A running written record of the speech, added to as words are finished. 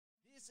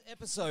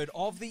Episode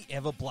of the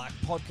Ever Black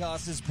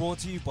podcast is brought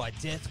to you by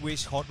Death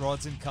Wish Hot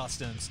Rods and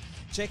Customs.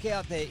 Check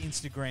out their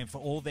Instagram for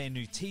all their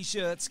new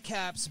t-shirts,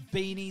 caps,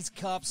 beanies,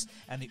 cups,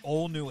 and the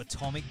all-new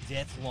Atomic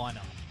Death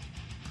lineup.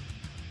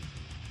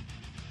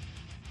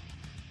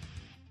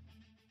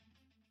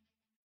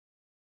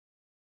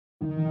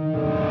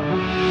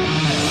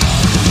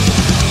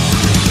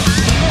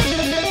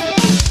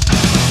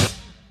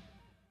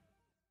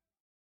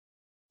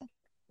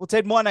 Well,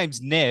 Ted, my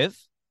name's Nev.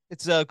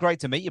 It's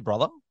great to meet you,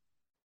 brother.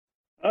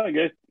 Oh,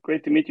 good.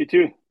 Great to meet you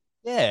too.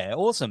 Yeah,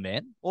 awesome,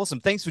 man. Awesome.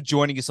 Thanks for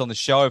joining us on the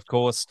show, of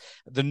course.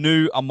 The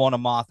new Amon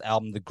Amarth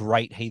album, The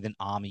Great Heathen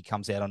Army,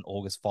 comes out on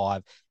August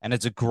 5, and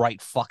it's a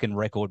great fucking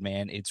record,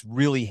 man. It's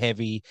really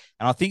heavy,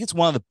 and I think it's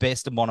one of the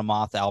best Amon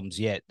Amarth albums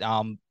yet.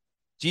 Do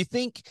you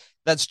think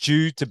that's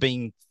due to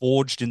being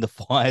forged in the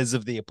fires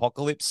of the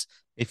apocalypse,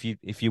 if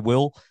you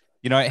will?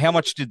 You know, how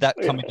much did that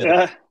come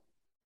into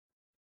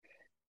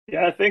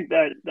Yeah, I think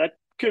that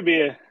could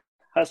be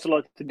has a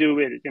lot to do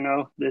with it.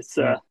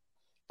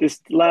 This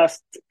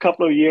last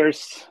couple of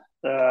years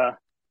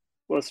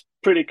was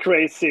pretty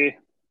crazy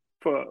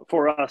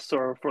for us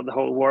or for the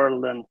whole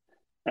world, and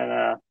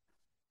I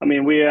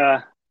mean we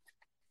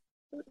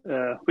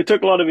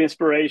took a lot of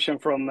inspiration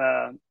from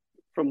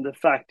the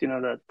fact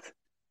that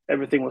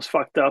everything was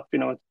fucked up.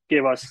 It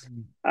gave us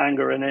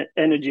anger and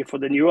energy for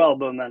the new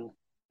album,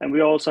 and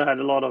we also had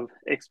a lot of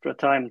extra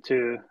time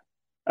to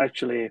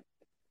actually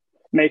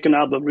make an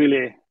album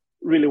really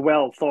really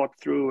well thought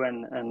through,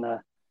 and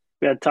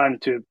we had time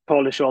to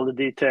polish all the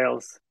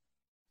details.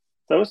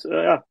 So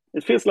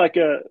it feels like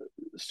a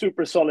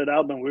super solid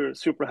album. We're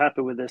super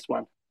happy with this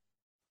one.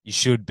 You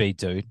should be,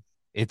 dude.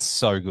 It's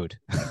so good.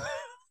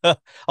 I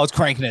was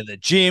cranking it at the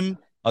gym.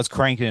 I was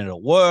cranking it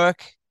at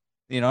work.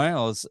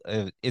 It's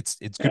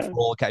good for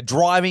all. Okay,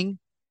 driving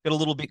got a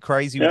little bit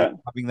crazy with the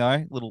driving though,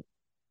 a little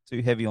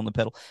too heavy on the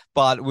pedal,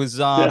 but it was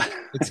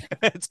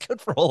it's good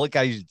for all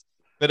occasions.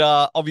 But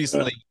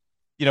obviously,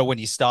 when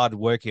you started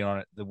working on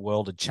it, the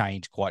world had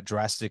changed quite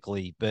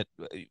drastically. But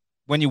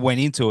when you went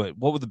into it,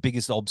 what were the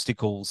biggest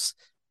obstacles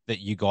that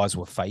you guys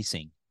were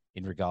facing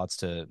in regards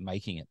to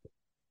making it?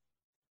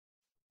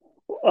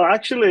 Well,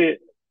 actually,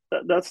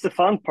 that's the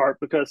fun part,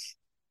 because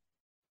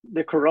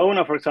the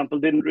Corona, for example,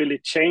 didn't really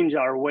change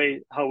our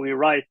way how we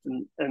write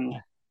and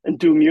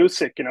do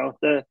music.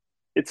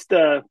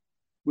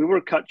 We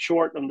were cut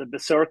short on the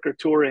Berserker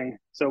touring,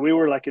 so we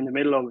were like in the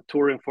middle of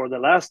touring for the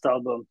last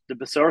album, the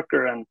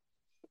Berserker, and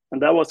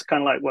that was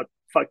kind of like what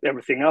fucked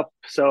everything up.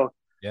 So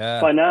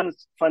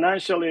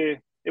financially,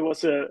 it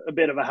was a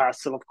bit of a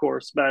hassle, of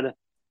course. But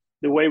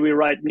the way we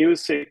write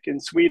music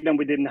in Sweden,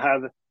 we didn't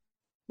have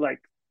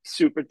like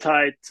super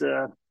tight.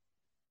 The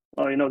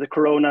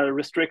Corona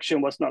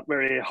restriction was not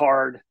very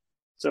hard,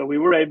 so we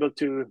were able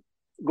to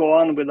go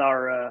on with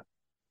our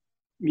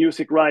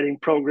music writing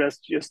progress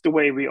just the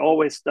way we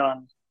always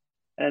done.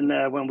 And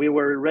when we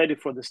were ready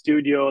for the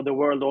studio, the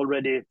world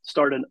already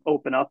started to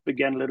open up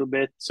again a little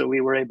bit, so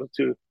we were able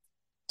to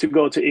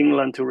go to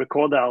England to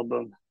record the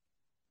album.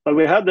 But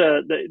we had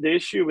the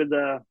issue with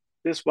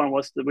this one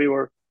was that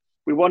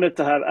we wanted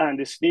to have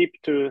Andy Sneap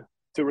to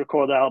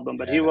record the album,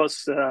 but he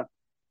was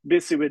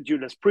busy with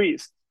Judas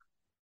Priest.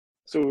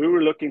 So we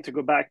were looking to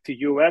go back to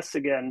US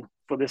again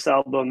for this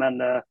album,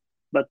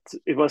 but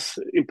it was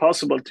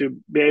impossible to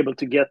be able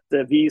to get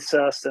the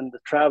visas and the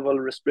travel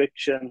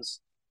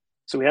restrictions.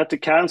 So we had to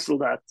cancel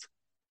that.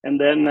 And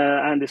then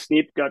Andy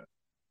Sneap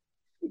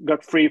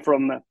got free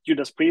from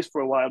Judas Priest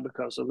for a while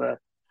because of the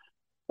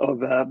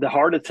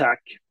heart attack.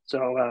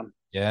 So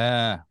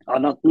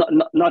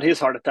not his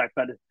heart attack,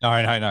 but no,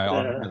 I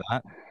remember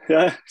that.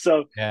 Yeah.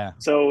 So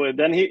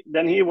then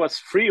he was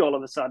free all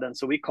of a sudden.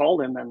 So we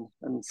called him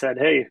and said,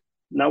 "Hey,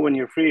 now when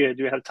you're free,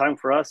 do you have time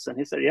for us?" And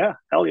he said, "Yeah,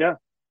 hell yeah."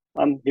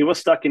 He was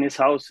stuck in his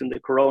house in the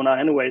Corona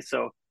anyway,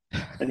 so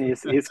and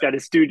he's got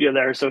his studio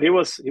there, so he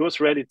was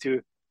ready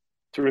to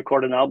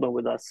record an album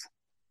with us.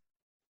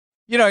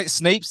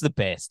 Sneap's the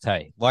best,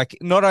 hey? Like,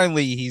 not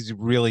only he's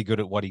really good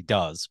at what he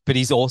does, but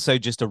he's also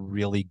just a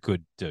really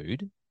good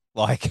dude.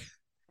 Like,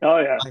 oh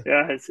yeah,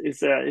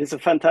 he's a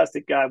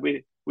fantastic guy.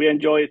 We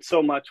enjoy it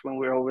so much when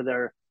we're over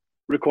there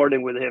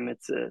recording with him.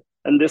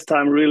 And this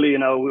time really, we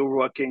were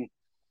working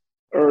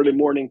early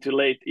morning to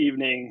late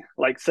evening,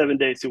 like 7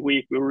 days a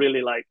week. We were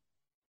really like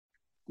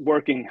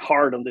working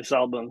hard on this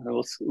album.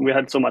 We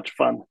had so much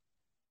fun.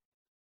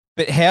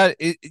 But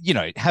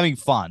having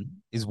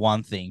fun is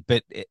one thing,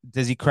 but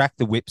does he crack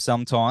the whip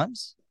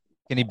sometimes?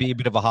 Can he be a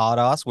bit of a hard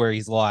ass where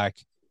he's like,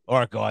 "All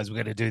right, guys, we're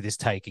going to do this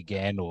take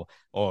again," or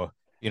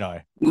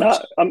No,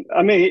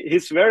 I mean,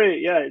 he's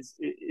very,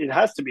 it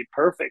has to be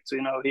perfect. So,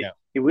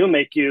 he will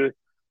make you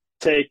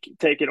take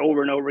it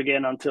over and over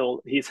again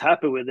until he's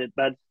happy with it,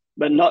 but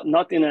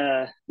not in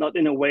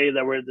a way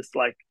that we're just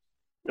like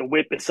the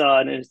whip is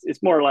on.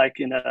 It's more like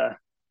in a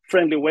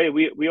friendly way.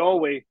 We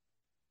always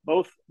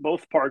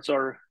both parts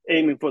are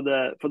aiming for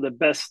the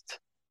best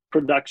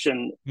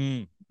production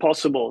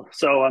possible.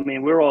 So I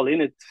mean, we're all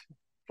in it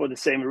for the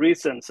same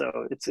reason.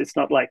 So it's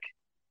not like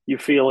you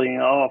feeling,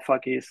 oh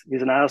fuck, he's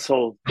an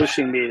asshole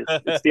pushing me.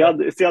 It's the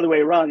other way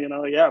around, you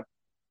know. Yeah,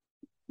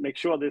 make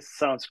sure this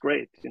sounds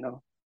great, you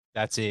know.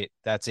 That's it.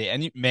 That's it.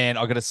 And man,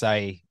 I gotta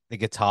say, the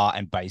guitar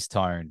and bass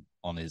tone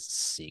on is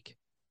sick.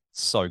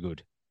 So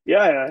good.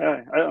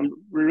 Yeah. I'm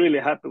really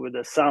happy with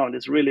the sound.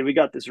 It's really, we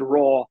got this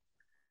raw,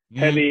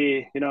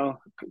 heavy, you know,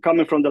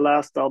 coming from the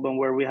last album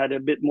where we had a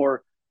bit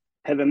more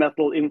heavy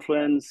metal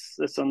influence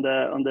on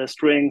the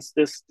strings.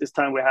 This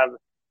time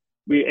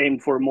we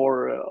aimed for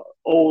more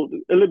old,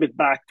 a little bit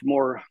back to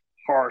more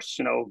harsh,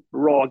 you know,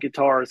 raw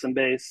guitars and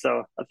bass.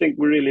 So I think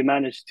we really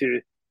managed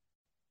to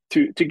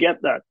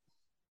get that.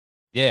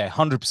 Yeah,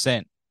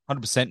 100%.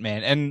 100%,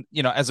 man. And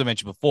you know, as I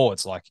mentioned before,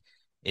 it's like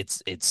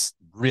it's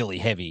really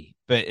heavy,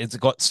 but it's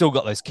got still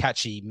got those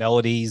catchy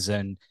melodies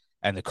and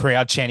the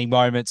crowd chanting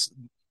moments.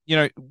 You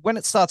know, when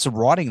it starts to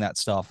writing that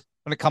stuff,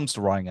 when it comes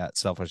to writing that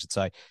stuff, I should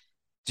say,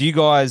 do you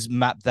guys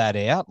map that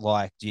out?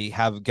 Like, do you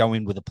have go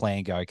in with a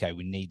plan, go, okay,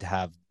 we need to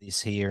have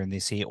this here and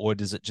this here, or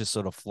does it just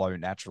sort of flow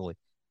naturally?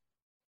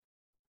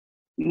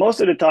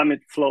 Most of the time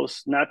it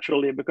flows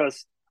naturally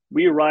because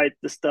we write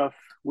the stuff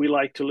we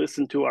like to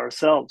listen to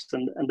ourselves,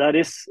 and that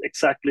is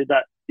exactly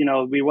that. You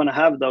know, we want to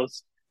have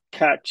those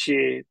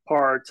catchy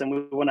parts and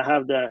we want to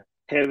have the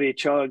heavy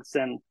chugs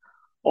and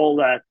all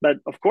that. But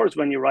of course,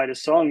 when you write a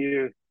song,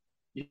 you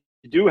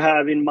do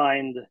have in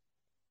mind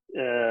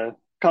kind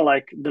of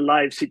like the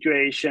live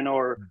situation,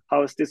 or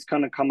how is this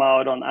going to come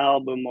out on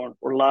album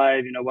or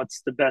live, you know,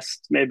 what's the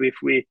best, maybe if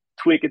we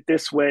tweak it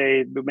this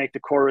way, we make the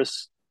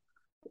chorus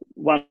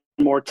one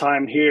more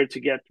time here to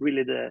get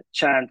really the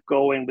chant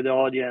going with the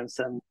audience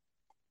and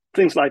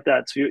things like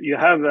that. So you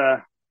have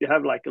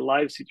like a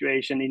live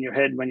situation in your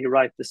head when you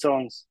write the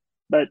songs,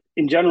 but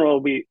in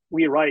general we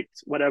write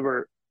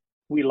whatever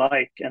we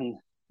like, and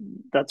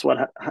that's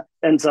what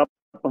ends up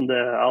on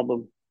the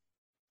album.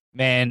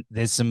 Man,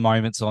 there's some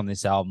moments on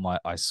this album,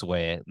 I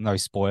swear, no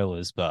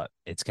spoilers, but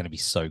it's going to be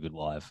so good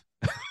live.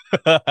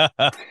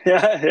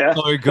 Yeah,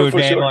 So good, for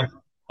man. sure. Like,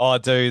 oh,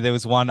 dude, there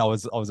was one I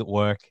was at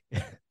work,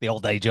 the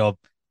old day job,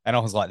 and I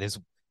was like, "This,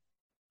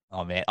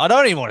 oh man, I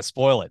don't even want to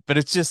spoil it, but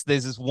it's just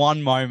there's this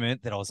one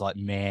moment that I was like,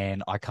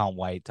 man, I can't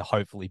wait to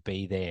hopefully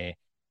be there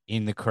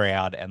in the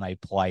crowd and they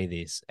play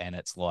this, and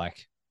it's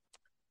like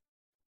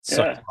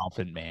so Yeah.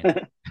 confident,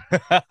 man.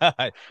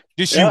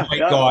 Just you wait,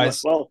 Yeah.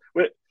 guys. Well,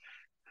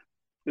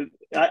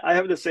 I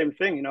have the same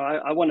thing. You know,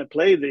 I want to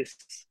play this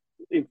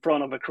in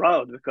front of a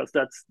crowd because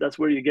that's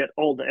where you get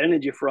all the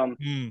energy from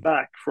Mm.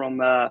 back from.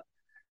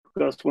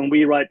 Because when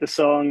we write the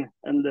song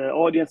and the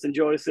audience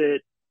enjoys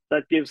it,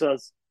 that gives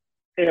us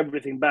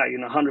everything back. You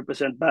know,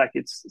 100% back.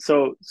 It's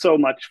so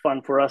much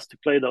fun for us to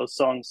play those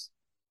songs.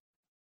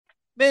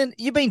 Man,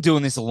 you've been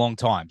doing this a long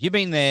time. You've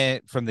been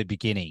there from the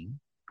beginning,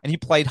 and you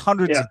played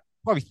hundreds Yeah. of,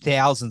 probably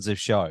thousands of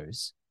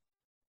shows.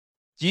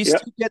 Do you Yeah.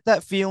 still get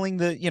that feeling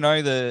that you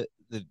know the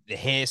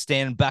hair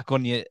standing back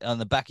on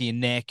the back of your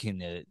neck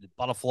and the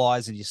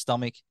butterflies in your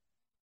stomach?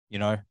 You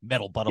know,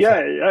 metal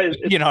butterfly.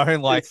 You know,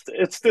 like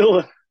It's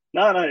still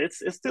no,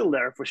 it's still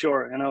there for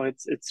sure. You know,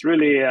 it's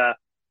really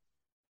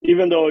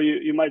even though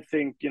you might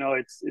think, you know,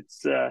 it's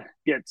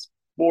gets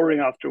boring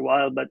after a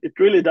while, but it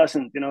really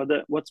doesn't. You know,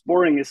 what's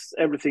boring is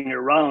everything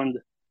around.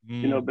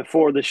 You know, mm,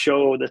 before the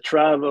show, the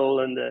travel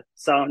and the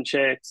sound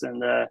checks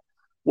and the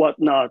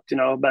whatnot. You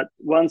know, but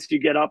once you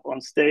get up on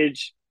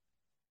stage,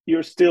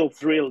 you're still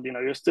thrilled. You know,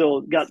 you're still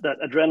got that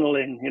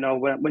adrenaline. You know,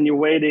 when you're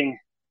waiting,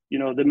 you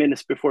know, the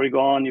minutes before you go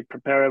on, you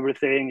prepare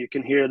everything. You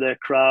can hear the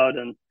crowd,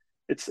 and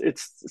it's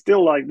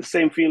still like the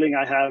same feeling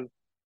I have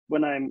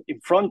when I'm in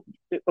front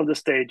of the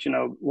stage. You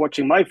know,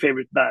 watching my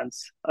favorite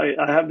bands. I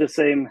have the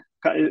same.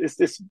 It's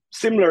this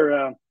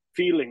similar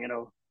feeling. You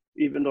know,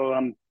 even though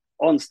I'm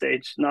on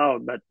stage now,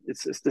 but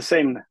it's the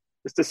same.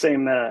 It's the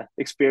same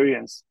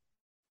experience.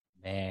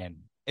 man,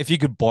 if you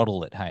could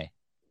bottle it, hey,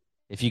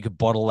 if you could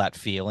bottle that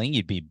feeling,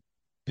 you'd be a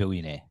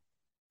billionaire.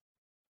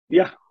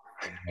 Yeah.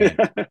 Man.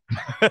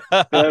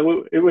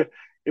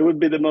 It would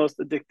be the most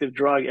addictive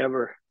drug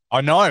ever.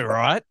 I know,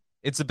 right?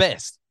 It's the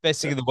best thing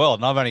Yeah. in the world.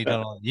 And I've only Yeah.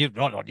 done you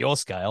not on your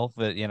scale,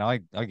 but you know,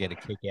 I get a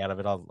kick out of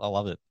it. I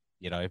love it,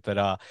 you know.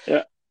 But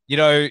Yeah. you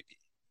know,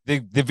 the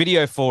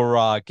video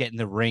for getting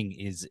the ring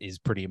is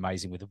pretty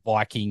amazing with the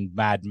Viking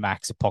Mad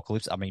Max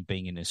apocalypse. I mean,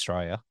 being in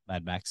Australia,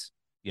 Mad Max,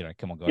 you know,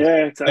 come on, guys.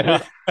 Yeah,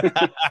 exactly.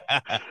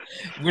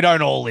 We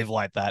don't all live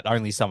like that,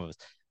 only some of us.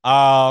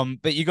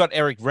 But you got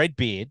Eric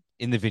Redbeard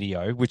in the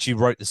video, which you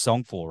wrote the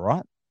song for,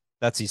 right?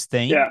 That's his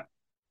theme. Yeah.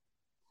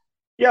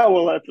 Yeah,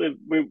 well,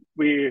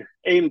 we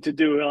aim to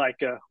do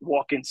like a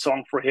walk-in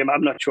song for him.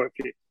 I'm not sure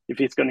if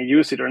he's going to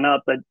use it or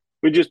not, but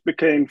we just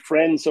became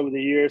friends over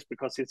the years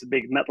because he's a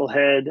big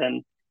metalhead,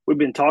 and we've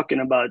been talking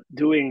about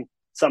doing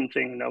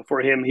something, you know, for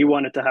him. He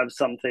wanted to have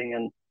something,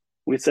 and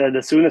we said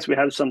as soon as we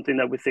have something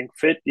that we think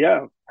fit,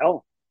 yeah,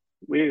 hell,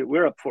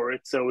 we're up for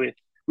it. So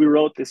we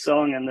wrote this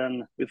song, and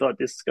then we thought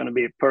this is going to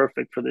be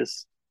perfect for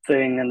this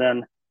thing, and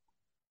then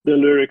the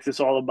lyrics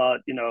is all about,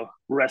 you know,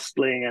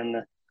 wrestling and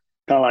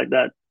kind of like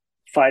that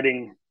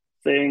fighting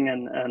thing,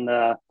 and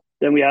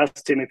then we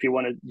asked him if he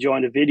wanted to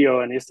join the video,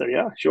 and he said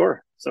yeah,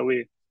 sure. So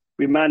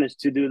we managed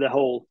to do the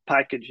whole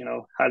package. You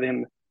know, have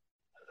him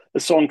a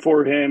song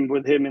for him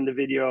with him in the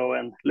video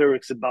and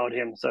lyrics about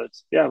him. So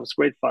it was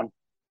great fun.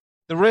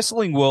 The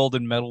wrestling world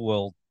and metal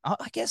world,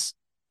 I guess,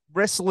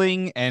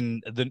 wrestling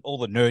and all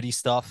the nerdy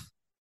stuff,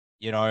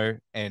 you know,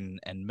 and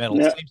metal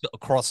seems to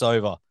cross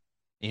over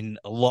in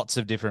lots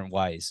of different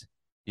ways.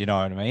 You know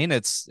what I mean?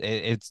 It's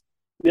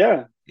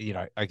yeah. You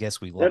know, I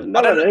guess we love it.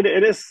 No,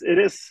 it is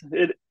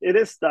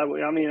that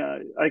way. I mean,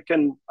 I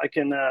can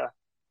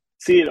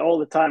see it all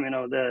the time. You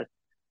know,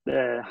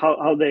 the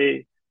how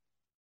they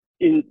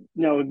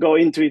go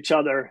into each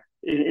other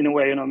in a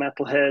way. You know,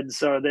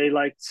 metalheads, or they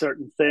like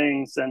certain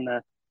things, and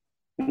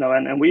you know,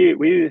 and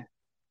we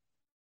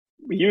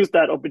use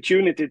that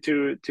opportunity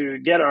to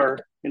get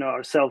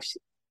ourselves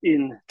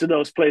into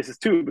those places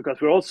too,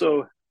 because we're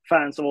also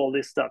fans of all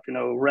this stuff. You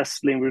know,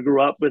 wrestling, we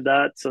grew up with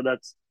that, so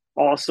that's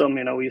awesome.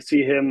 You know, we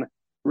see him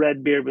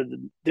Redbeard with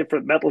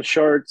different metal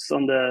shirts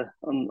on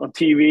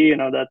TV. You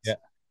know, that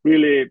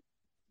really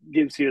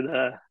gives you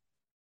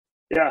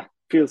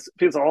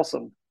feels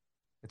awesome.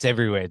 It's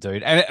everywhere,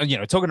 dude. And you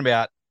know, talking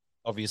about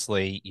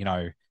obviously, you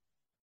know,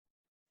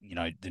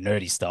 the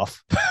nerdy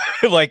stuff.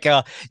 Like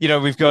you know,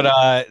 we've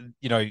got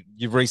you know,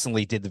 you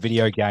recently did the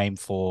video game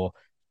for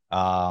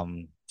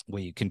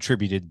where you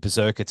contributed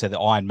Berserker to the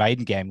Iron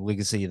Maiden game,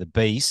 Legacy of the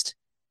Beast,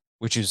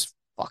 which is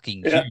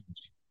fucking huge.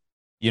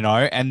 You know,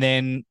 and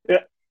then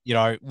you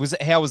know,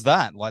 how was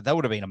that? Like, that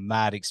would have been a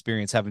mad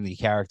experience having the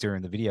character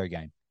in the video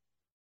game.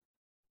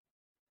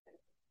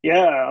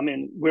 Yeah, I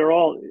mean, we're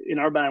all in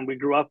our band. We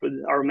grew up with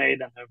Iron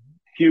Maiden, a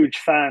huge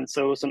fan,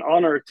 so it was an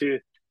honor to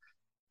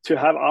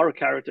have our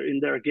character in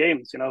their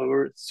games. You know, we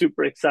were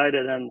super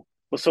excited, and it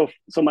was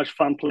so much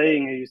fun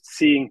playing and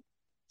seeing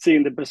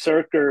the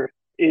Berserker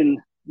in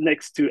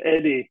next to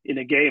Eddie in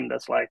a game.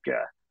 That's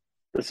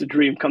a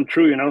dream come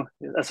true. You know,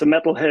 as a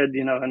metalhead,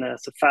 you know, and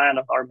as a fan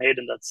of Iron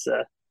Maiden, that's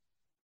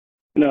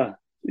you know,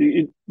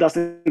 it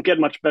doesn't get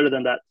much better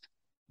than that.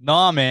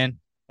 Nah, man,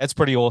 that's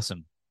pretty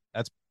awesome.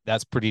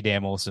 That's pretty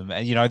damn awesome.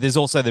 And you know, there's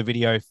also the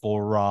video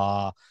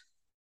for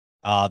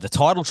the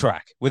title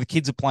track where the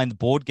kids are playing the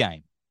board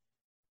game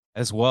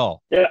as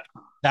well. Yeah,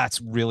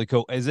 that's really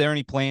cool. Is there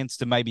any plans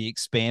to maybe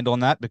expand on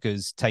that?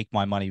 Because take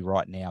my money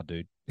right now,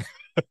 dude.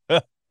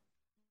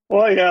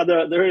 Well, yeah,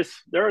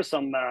 there are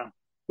some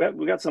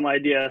we got some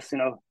ideas. You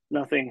know,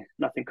 nothing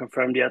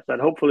confirmed yet, but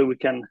hopefully we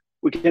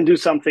can do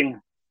something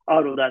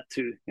out of that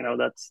too. You know,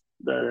 that's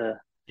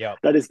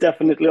that is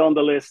definitely on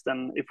the list,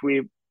 and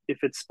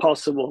if it's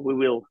possible, we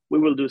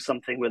will do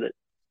something with it.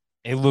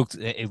 It looked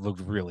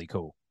really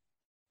cool,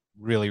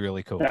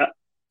 really cool. Yeah.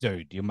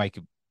 Dude, you'll make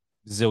a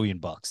zillion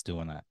bucks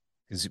doing that,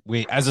 because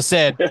we, as I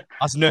said,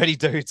 us nerdy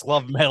dudes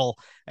love metal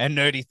and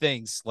nerdy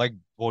things like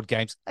board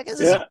games. I guess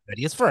it's not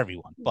nerdy; it's for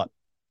everyone, but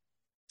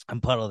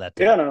I'm part of that.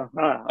 Too. Yeah,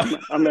 no,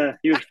 I'm a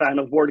huge fan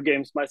of board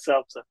games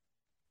myself. So,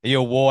 are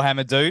you a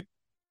Warhammer dude,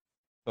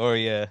 or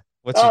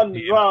what's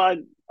your well,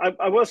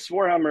 I was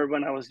Warhammer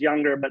when I was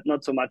younger, but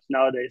not so much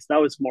nowadays.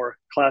 Now it's more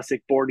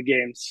classic board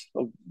games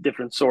of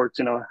different sorts.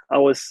 You know, I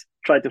always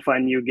try to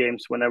find new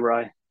games whenever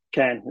I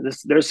can.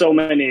 There's so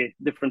many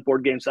different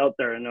board games out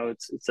there. You know,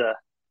 it's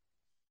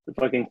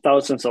fucking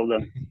thousands of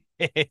them.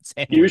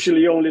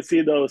 Usually, you only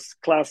see those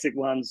classic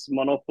ones,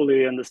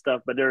 Monopoly and the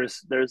stuff. But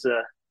there's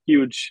a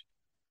huge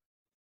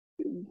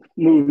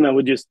movement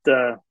with just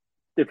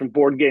different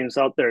board games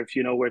out there if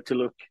you know where to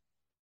look.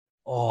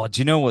 Oh, do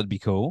you know what would be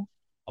cool?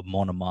 A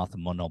Monomath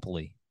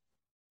Monopoly.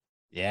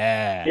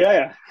 Yeah.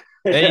 Yeah.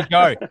 There you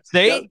go.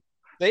 See?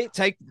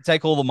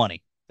 Take all the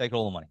money. Take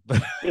all the money.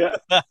 Yeah.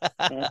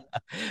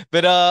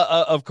 But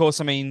of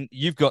course, I mean,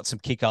 you've got some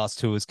kick-ass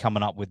tours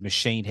coming up with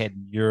Machine Head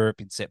in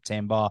Europe in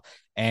September,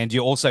 and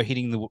you're also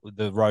hitting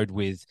the road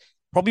with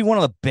probably one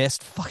of the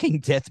best fucking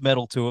death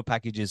metal tour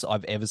packages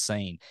I've ever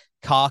seen.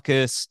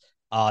 Carcass,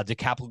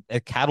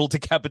 Cattle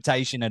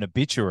Decapitation, and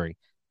Obituary.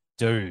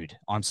 Dude,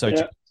 I'm so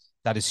jealous.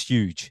 That is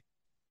huge.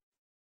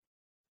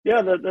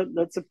 Yeah,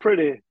 that's a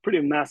pretty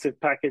massive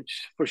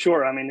package for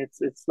sure. I mean,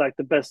 it's like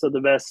the best of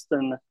the best,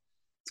 and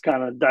it's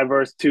kind of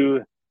diverse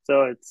too.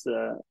 So it's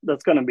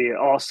that's going to be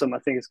awesome. I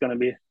think it's going to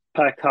be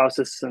packed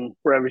houses and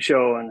for every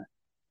show, and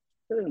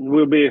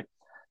will be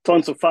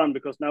tons of fun,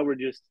 because now we're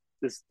just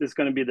this is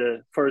going to be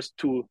the first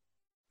two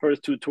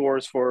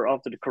tours for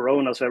after the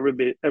corona. So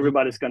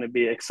everybody's going to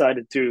be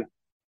excited too.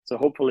 So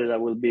hopefully that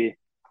will be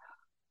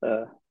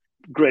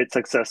great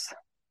success.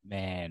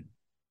 Man,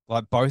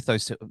 like both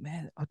those two,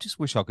 man, I just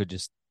wish I could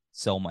just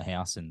sell my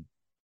house and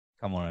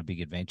come on a big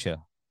adventure.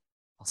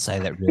 I'll say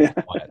that really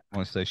quiet,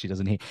 so she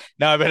doesn't hear.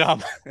 No, but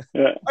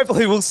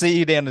hopefully we'll see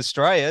you down in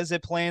Australia. Is there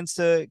plans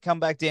to come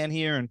back down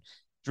here and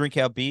drink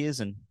our beers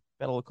and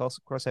battle across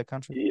our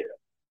country? Yeah.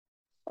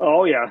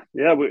 Oh yeah.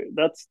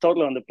 That's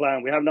totally on the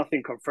plan. We have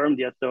nothing confirmed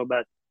yet though,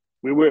 but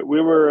we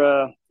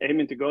were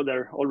aiming to go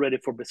there already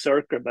for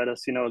Berserker, but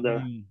as you know,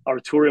 our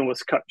touring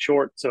was cut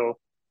short, so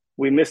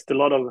we missed a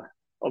lot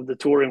of the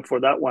touring for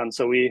that one.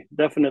 So we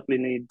definitely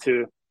need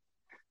to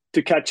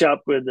catch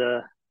up with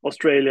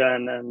Australia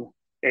and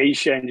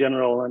Asia in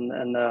general,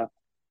 and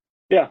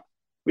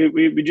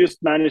we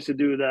just managed to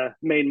do the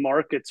main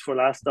markets for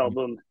last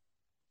album.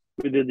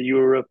 We did the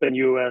Europe and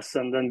US,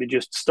 and then we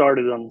just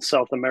started on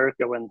South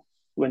America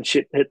when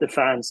shit hit the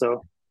fan.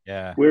 So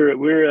yeah,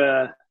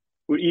 we're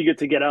eager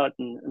to get out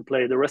and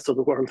play the rest of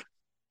the world.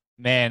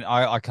 Man,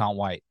 I can't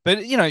wait.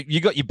 But you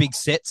got your big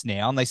sets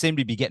now, and they seem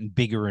to be getting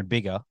bigger and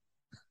bigger.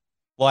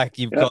 Like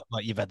you've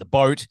had the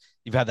boat,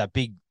 you've had that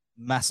big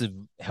massive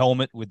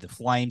helmet with the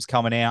flames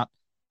coming out.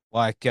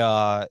 Like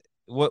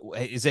what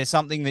is there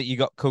something that you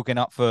got cooking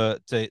up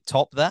to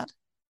top that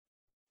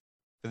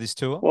for this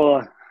tour?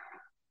 Well,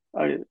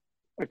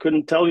 I I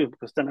couldn't tell you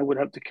because then I would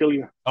have to kill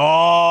you.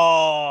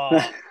 Oh,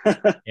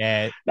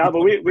 yeah. No,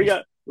 but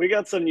we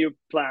got some new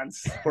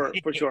plans for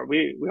sure.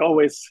 We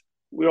always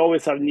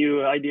have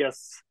new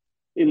ideas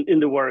in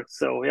the works.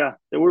 So yeah,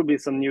 there will be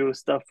some new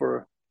stuff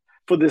for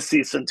this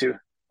season too.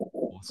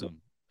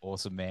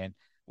 Awesome, man.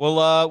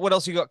 Well, what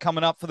else you got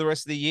coming up for the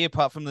rest of the year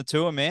apart from the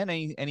tour, man?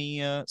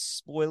 Any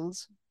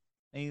spoilers?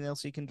 Anything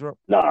else you can drop?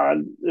 No,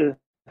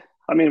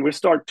 I mean we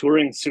start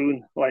touring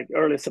soon, like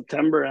early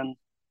September, and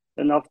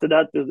after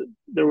that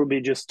there will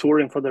be just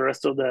touring for the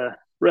rest of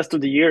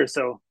the year.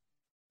 So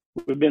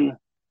we've been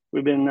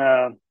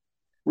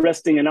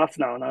resting enough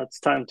now. Now it's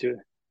time to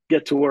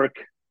get to work.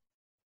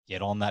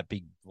 Get on that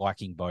big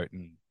Viking boat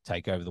and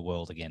take over the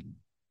world again.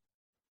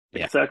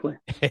 Yeah. Exactly.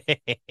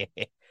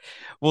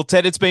 Well,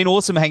 Ted, it's been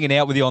awesome hanging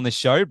out with you on the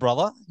show,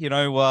 brother. The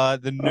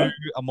new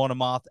Amon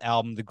Amarth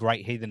album, The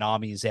Great Heathen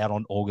Army, is out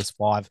on August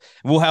 5.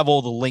 We'll have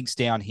all the links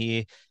down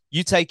here.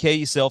 You take care of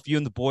yourself. You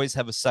and the boys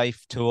have a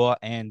safe tour,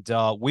 and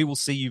we will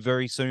see you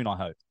very soon, I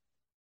hope.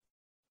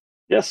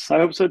 Yes, I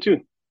hope so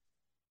too.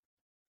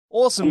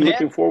 Awesome, I'm man.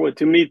 Looking forward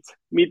to meet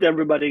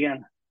everybody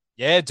again.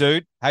 Yeah,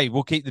 dude. Hey,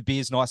 we'll keep the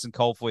beers nice and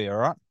cold for you, all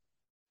right?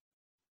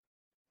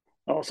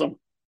 Awesome.